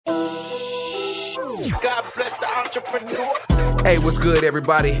God bless the entrepreneur. Hey, what's good,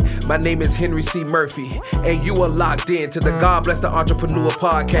 everybody? My name is Henry C. Murphy, and you are locked in to the God Bless the Entrepreneur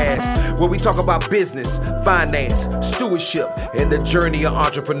podcast, where we talk about business, finance, stewardship, and the journey of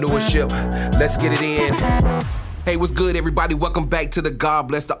entrepreneurship. Let's get it in. Hey, what's good, everybody? Welcome back to the God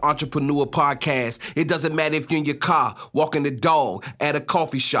Bless the Entrepreneur podcast. It doesn't matter if you're in your car, walking the dog, at a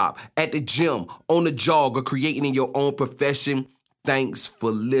coffee shop, at the gym, on the jog, or creating in your own profession. Thanks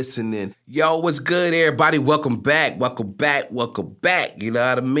for listening. Yo, what's good, everybody? Welcome back. You know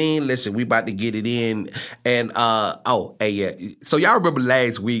what I mean? Listen, we about to get it in. And, So y'all remember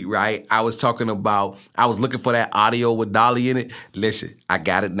last week, right? I was looking for that audio with Dolly in it. Listen, I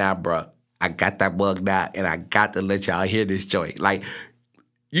got it now, bro. I got that bug now, and I got to let y'all hear this joint. Like,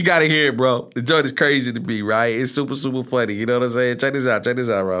 you got to hear it, bro. The joint is crazy to me, right? It's super, super funny. You know what I'm saying? Check this out,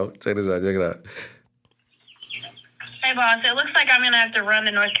 bro. Check it out. Hey, boss. It looks like I'm going to have to run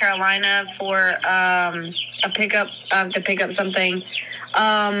to North Carolina for a pickup, to pick up something.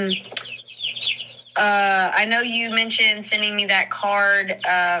 I know you mentioned sending me that card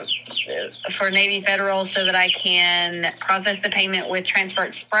for Navy Federal so that I can process the payment with Transfer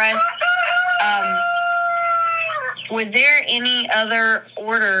Express. Was there any other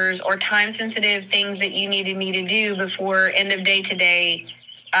orders or time-sensitive things that you needed me to do before end of day today?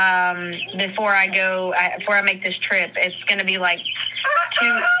 Before I make this trip? It's going to be like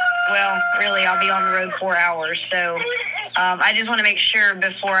really, I'll be on the road 4 hours. So I just want to make sure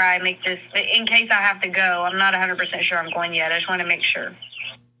before I make this, in case I have to go. I'm not 100% sure I'm going yet. I just want to make sure.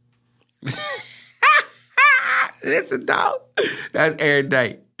 Listen, dog. That's every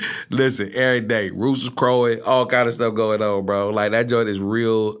day. Listen, every day. Roosters crowing, all kind of stuff going on, bro. Like, that joint is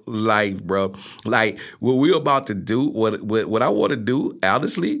real life, bro. Like, what we're about to do, what I want to do,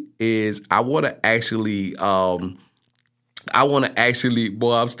 honestly, is I want to actually,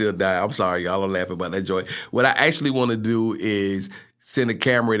 boy, I'm still dying. I'm sorry, y'all. I'm laughing about that joint. What I actually want to do is send a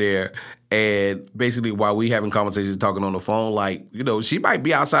camera there, and basically while we having conversations talking on the phone, like, you know, she might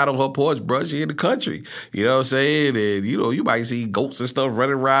be outside on her porch, bro. She in the country. You know what I'm saying? And, you know, you might see goats and stuff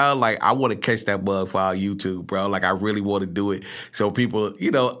running around. Like, I want to catch that bug for our YouTube, bro. Like, I really want to do it. So people,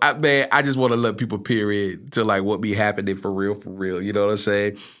 you know, I just want to let people period to, like, what be happening for real. You know what I'm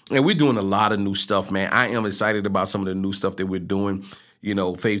saying? And we're doing a lot of new stuff, man. I am excited about some of the new stuff that we're doing. You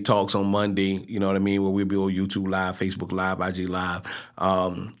know, Faith Talks on Monday, you know what I mean, where we'll be on YouTube Live, Facebook Live, IG Live,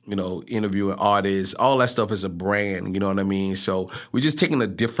 you know, interviewing artists. All that stuff is a brand, you know what I mean? So we're just taking a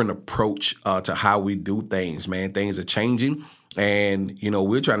different approach to how we do things, man. Things are changing, and, you know,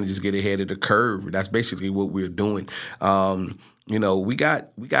 we're trying to just get ahead of the curve. That's basically what we're doing. You know, we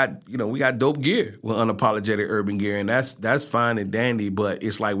got dope gear with Unapologetic Urban Gear, and that's fine and dandy, but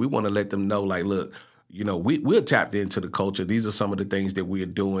it's like we want to let them know, like, look, you know, we're tapped into the culture. These are some of the things that we're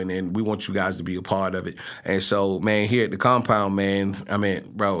doing, and we want you guys to be a part of it. And so, man, here at the compound, man, I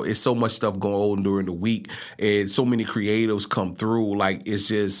mean, bro, it's so much stuff going on during the week, and so many creatives come through. Like, it's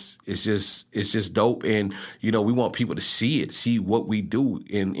just dope. And, you know, we want people to see what we do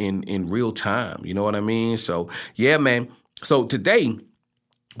in real time. You know what I mean? So, yeah, man. So today,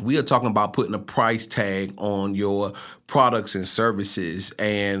 we are talking about putting a price tag on your products and services.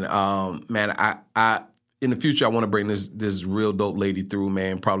 And, man, I in the future, I want to bring this real dope lady through,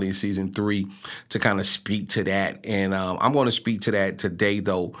 man, probably in season 3 to kind of speak to that. And I'm going to speak to that today,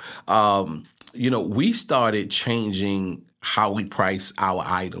 though. You know, we started changing how we price our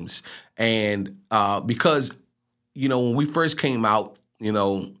items. And because, you know, when we first came out, you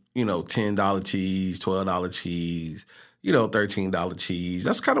know, $10 tees, $12 tees, you know, $13 tees.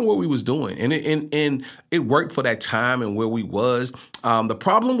 That's kind of what we was doing. And it worked for that time and where we was. The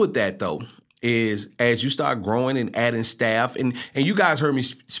problem with that, though, is as you start growing and adding staff, and you guys heard me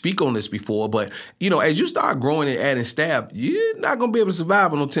speak on this before, but, you know, as you start growing and adding staff, you're not going to be able to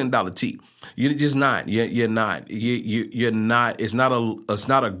survive on a $10 tee. You're just not. You're not. You're not. It's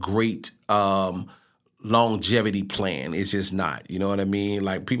not a great longevity plan. It's just not. You know what I mean?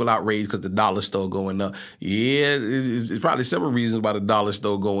 Like, people outraged because the dollar store going up. Yeah, it's probably several reasons why the dollar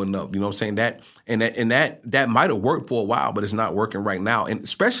store going up. You know what I'm saying? That might have worked for a while, but it's not working right now. And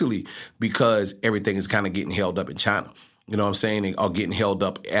especially because everything is kind of getting held up in China. You know what I'm saying? Or getting held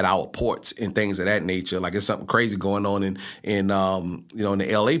up at our ports and things of that nature. Like, it's something crazy going on in you know, in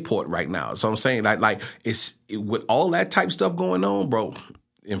the LA port right now. So I'm saying, like it's with all that type stuff going on, bro.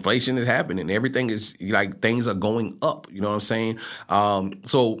 Inflation is happening. Everything is like, things are going up. You know what I'm saying?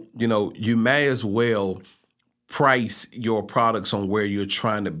 So, you know, you may as well price your products on where you're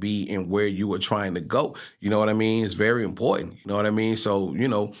trying to be and where you are trying to go. You know what I mean? It's very important. You know what I mean? So, you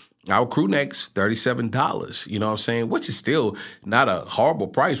know, Our crew neck's $37, you know what I'm saying? Which is still not a horrible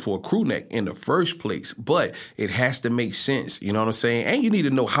price for a crew neck in the first place, but it has to make sense, you know what I'm saying? And you need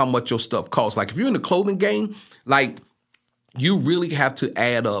to know how much your stuff costs. Like if you're in the clothing game, like you really have to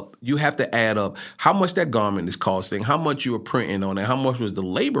add up. You have to add up how much that garment is costing, how much you were printing on it, how much was the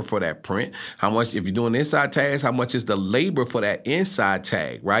labor for that print, how much, if you're doing inside tags, how much is the labor for that inside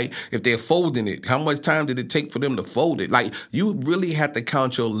tag, right? If they're folding it, how much time did it take for them to fold it? Like you really have to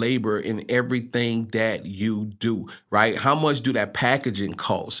count your labor in everything that you do, right? How much do that packaging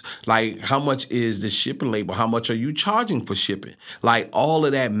cost? Like how much is the shipping labor? How much are you charging for shipping? Like all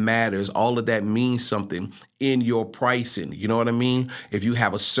of that matters. All of that means something in your pricing. You know what I mean? If you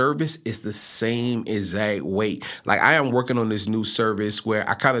have a service, it's the same exact way. Like I am working on this new service where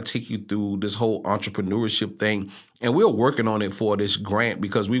I kind of take you through this whole entrepreneurship thing. And we're working on it for this grant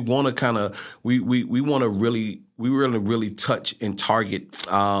because we want to kind of, we want to really touch and target,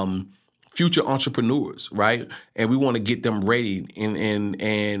 future entrepreneurs, right? And we want to get them ready.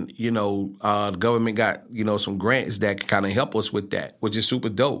 And you know, the government got, you know, some grants that can kind of help us with that, which is super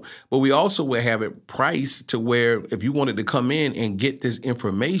dope. But we also will have it priced to where if you wanted to come in and get this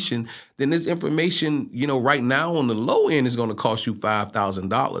information, then this information, you know, right now on the low end is going to cost you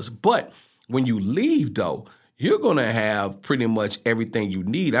 $5,000. But when you leave though, you're going to have pretty much everything you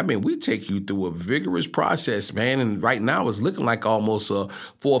need. I mean, we take you through a vigorous process, man. And right now it's looking like almost a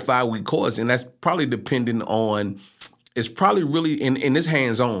 4 or 5 week course. And that's probably depending on, it's probably really in this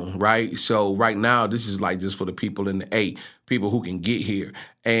hands-on, right? So right now, this is like just for the people in the A, people who can get here.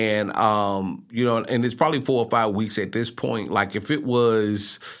 And, you know, and it's probably 4 or 5 weeks at this point. Like if it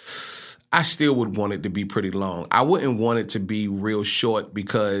was, I still would want it to be pretty long. I wouldn't want it to be real short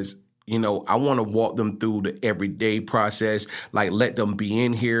because you know, I want to walk them through the everyday process, like let them be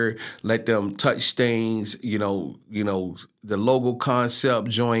in here, let them touch things, you know, the logo concept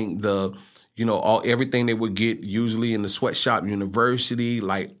joint, the, you know, everything they would get usually in the Sweatshop University,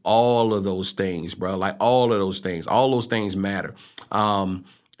 like all of those things, bro, like all of those things matter. And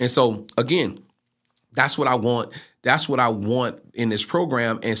so again, that's what I want. That's what I want in this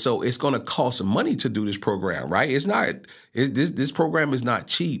program. And so it's going to cost money to do this program, right? This program is not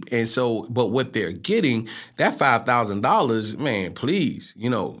cheap. And so, but what they're getting, that $5,000, man, please, you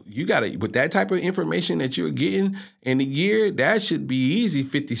know, you got to, with that type of information that you're getting in a year, that should be easy,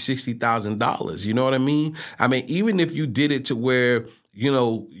 $50,000, $60,000. You know what I mean? I mean, even if you did it to where, you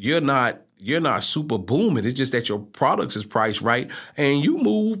know, you're not super booming. It's just that your products is priced right. And you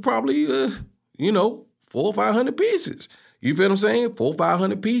move probably, you know, 400 or 500 pieces. You feel what I'm saying? 400 or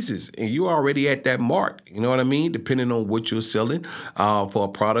 500 pieces. And you're already at that mark. You know what I mean? Depending on what you're selling for a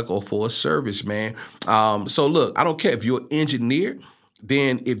product or for a service, man. So look, I don't care if you're an engineer.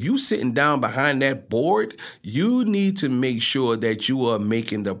 Then if you sitting down behind that board, you need to make sure that you are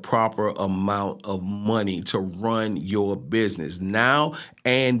making the proper amount of money to run your business now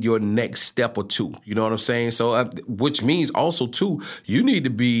and your next step or two. You know what I'm saying? So, which means also too, you need to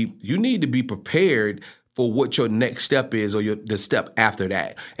be prepared for what your next step is or the step after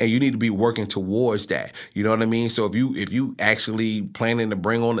that. And you need to be working towards that. You know what I mean? So if you actually planning to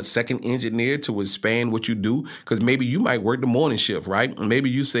bring on a second engineer to expand what you do, because maybe you might work the morning shift, right? Maybe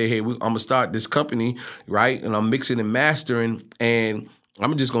you say, hey, I'm going to start this company, right? And I'm mixing and mastering and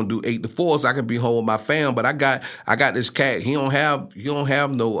I'm just gonna do 8 to 4 so I can be home with my fam. But I got this cat. He don't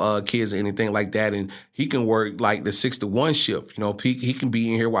have no kids or anything like that, and he can work like the 6 to 1 shift. You know, he can be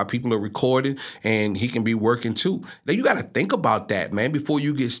in here while people are recording, and he can be working too. Now you got to think about that, man, before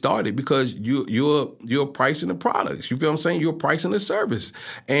you get started, because you're pricing the products. You feel what I'm saying? You're pricing the service,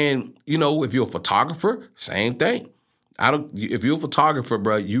 and you know, if you're a photographer, same thing. If you're a photographer,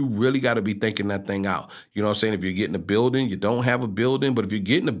 bro, you really got to be thinking that thing out. You know what I'm saying? If you're getting a building, you don't have a building, but if you're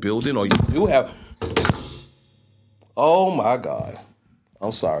getting a building or you do have, oh my God.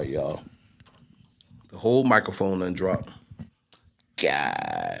 I'm sorry, y'all. The whole microphone done dropped.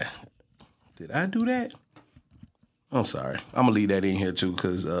 God. Did I do that? I'm sorry. I'm going to leave that in here too,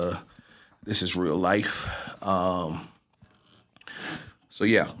 because this is real life. So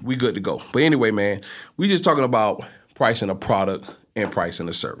yeah, we good to go. But anyway, man, we just talking about pricing a product and pricing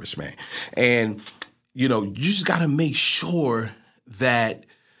a service, man. And, you know, you just got to make sure that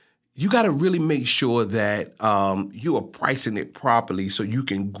you got to really make sure that you are pricing it properly so you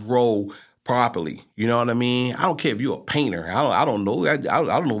can grow properly. You know what I mean? I don't care if you're a painter. I don't know. I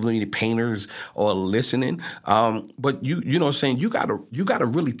don't know if any painters are listening. But you know what I'm saying? You gotta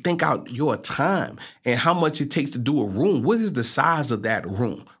really think out your time and how much it takes to do a room. What is the size of that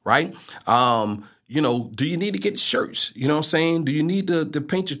room, right? do you need to get shirts? You know what I'm saying? Do you need to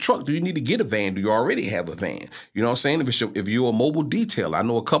paint your truck? Do you need to get a van? Do you already have a van? You know what I'm saying? If you're a mobile detailer, I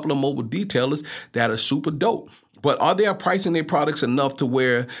know a couple of mobile detailers that are super dope. But are they pricing their products enough to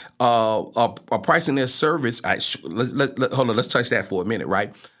where are pricing their service? Hold on, let's touch that for a minute,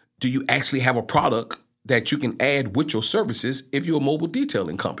 right? Do you actually have a product that you can add with your services if you're a mobile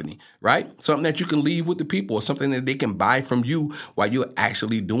detailing company, right? Something that you can leave with the people, or something that they can buy from you while you're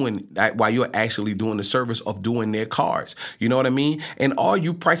actually doing that, while you're actually doing the service of doing their cars. You know what I mean? And are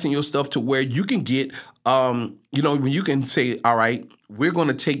you pricing your stuff to where you can get, when you can say, all right, we're going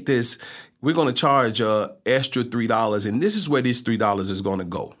to take this, we're going to charge extra $3, and this is where this $3 is going to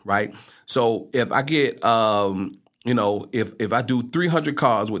go, right? So if I get, if I do 300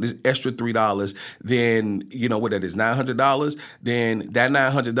 cars with this extra $3, then what that is, $900. Then that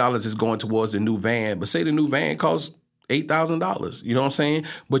 $900 is going towards the new van. But say the new van costs $8,000. You know what I'm saying?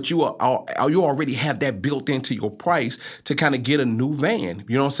 But you already have that built into your price to kind of get a new van.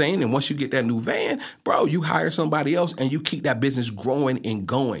 You know what I'm saying? And once you get that new van, bro, you hire somebody else and you keep that business growing and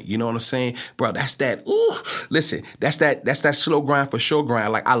going. You know what I'm saying? Bro, that's that. Listen, that's that slow grind for sure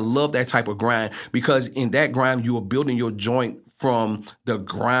grind. Like, I love that type of grind, because in that grind, you are building your joint from the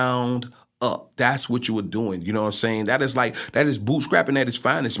ground up. That's what you were doing. You know what I'm saying? That is bootstrapping at its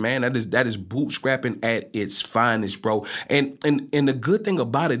finest, man. That is bootstrapping at its finest, bro. And the good thing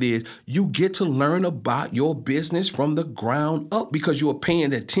about it is you get to learn about your business from the ground up, because you are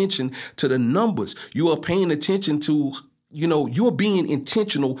paying attention to the numbers. You are paying attention to, you're being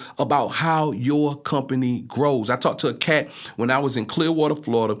intentional about how your company grows. I talked to a cat when I was in Clearwater,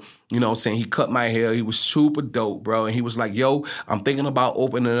 Florida. You know what I'm saying? He cut my hair. He was super dope, bro. And he was like, yo, I'm thinking about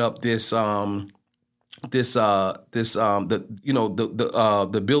opening up the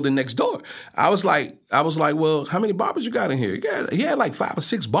building next door. I was like, well, how many barbers you got in here? He had like 5 or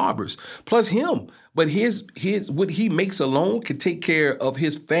 6 barbers plus him. But his what he makes alone can take care of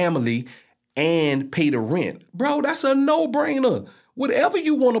his family and pay the rent. Bro, that's a no-brainer. Whatever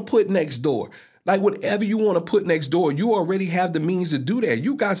you want to put next door, you already have the means to do that.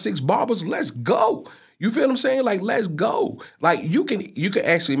 You got 6 barbers, let's go. You feel what I'm saying? Like, let's go. Like, you can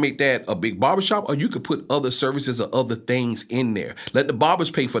actually make that a big barbershop, or you could put other services or other things in there. Let the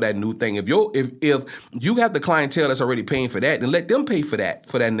barbers pay for that new thing. If you have the clientele that's already paying for that, then let them pay for that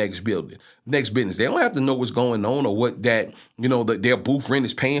next business. They don't have to know what's going on or what that, their booth rent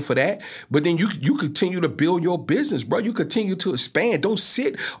is paying for that. But then you continue to build your business, bro. You continue to expand. Don't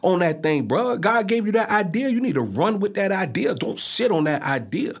sit on that thing, bro. God gave you that idea. You need to run with that idea. Don't sit on that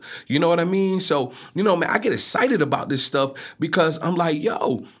idea. You know what I mean? So, man, I get excited about this stuff because I'm like,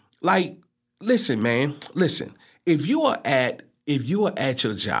 yo, like, listen, man, listen. If you are at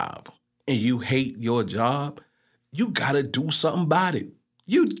your job and you hate your job, you gotta do something about it.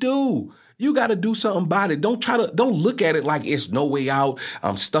 You do. You got to do something about it. Don't look at it like it's no way out.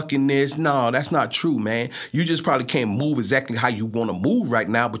 I'm stuck in this. No, that's not true, man. You just probably can't move exactly how you want to move right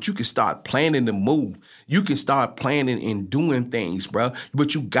now, but you can start planning to move. You can start planning and doing things, bro.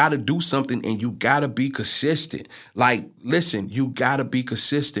 But you got to do something, and you got to be consistent. Like, listen, you got to be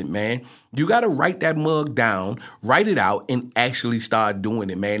consistent, man. You got to write that mug down, write it out, and actually start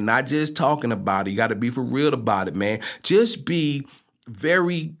doing it, man. Not just talking about it. You got to be for real about it, man. Just be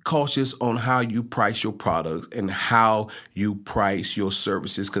very cautious on how you price your products and how you price your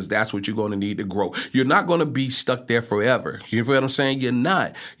services, because that's what you're going to need to grow. You're not going to be stuck there forever. You feel what I'm saying? You're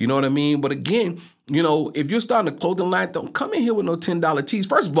not. You know what I mean? But again, if you're starting a clothing line, don't come in here with no $10 tees.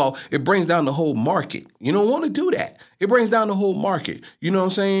 First of all, it brings down the whole market. You don't want to do that. It brings down the whole market. You know what I'm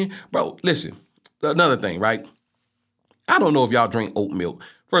saying? Bro, listen, another thing, right? I don't know if y'all drink oat milk.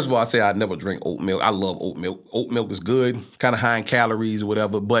 First of all, I say I never drink oat milk. I love oat milk. Oat milk is good, kind of high in calories or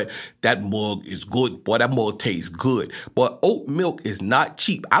whatever, but that mug is good. Boy, that mug tastes good. But oat milk is not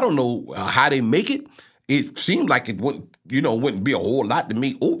cheap. I don't know how they make it. It seemed like it wouldn't be a whole lot to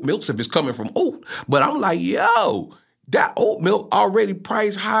make oat milk if it's coming from oat. But I'm like, yo, that oat milk already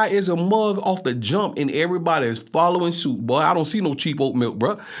priced high as a mug off the jump, and everybody is following suit. Boy, I don't see no cheap oat milk,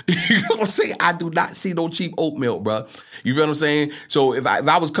 bro. You know what I'm saying? I do not see no cheap oat milk, bro. You feel what I'm saying? So if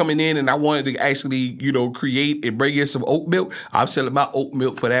I was coming in and I wanted to actually, create and bring in some oat milk, I'm selling my oat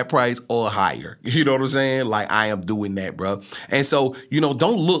milk for that price or higher. You know what I'm saying? Like, I am doing that, bro. And so,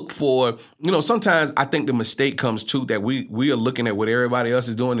 don't look for, sometimes I think the mistake comes too that we are looking at what everybody else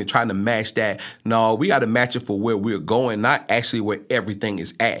is doing and trying to match that. No, we got to match it for where we're going. going, not actually where everything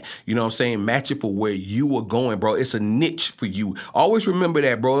is at. You know what I'm saying? Match it for where you are going, bro. It's a niche for you. Always remember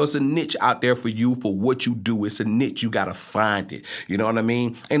that, bro. It's a niche out there for you for what you do. It's a niche. You got to find it. You know what I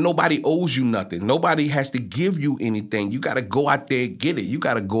mean? And nobody owes you nothing. Nobody has to give you anything. You got to go out there and get it. You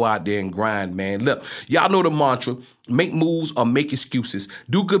got to go out there and grind, man. Look, y'all know the mantra. Make moves or make excuses.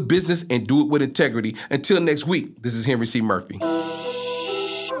 Do good business and do it with integrity. Until next week, this is Henry C. Murphy.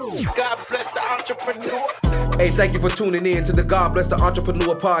 God bless the entrepreneur. Hey, thank you for tuning in to the God Bless the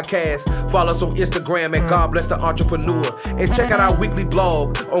Entrepreneur podcast. Follow us on Instagram at God Bless the Entrepreneur. And check out our weekly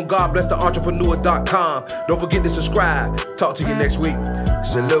blog on GodBlessTheEntrepreneur.com. Don't forget to subscribe. Talk to you next week.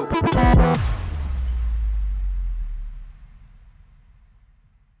 Salute.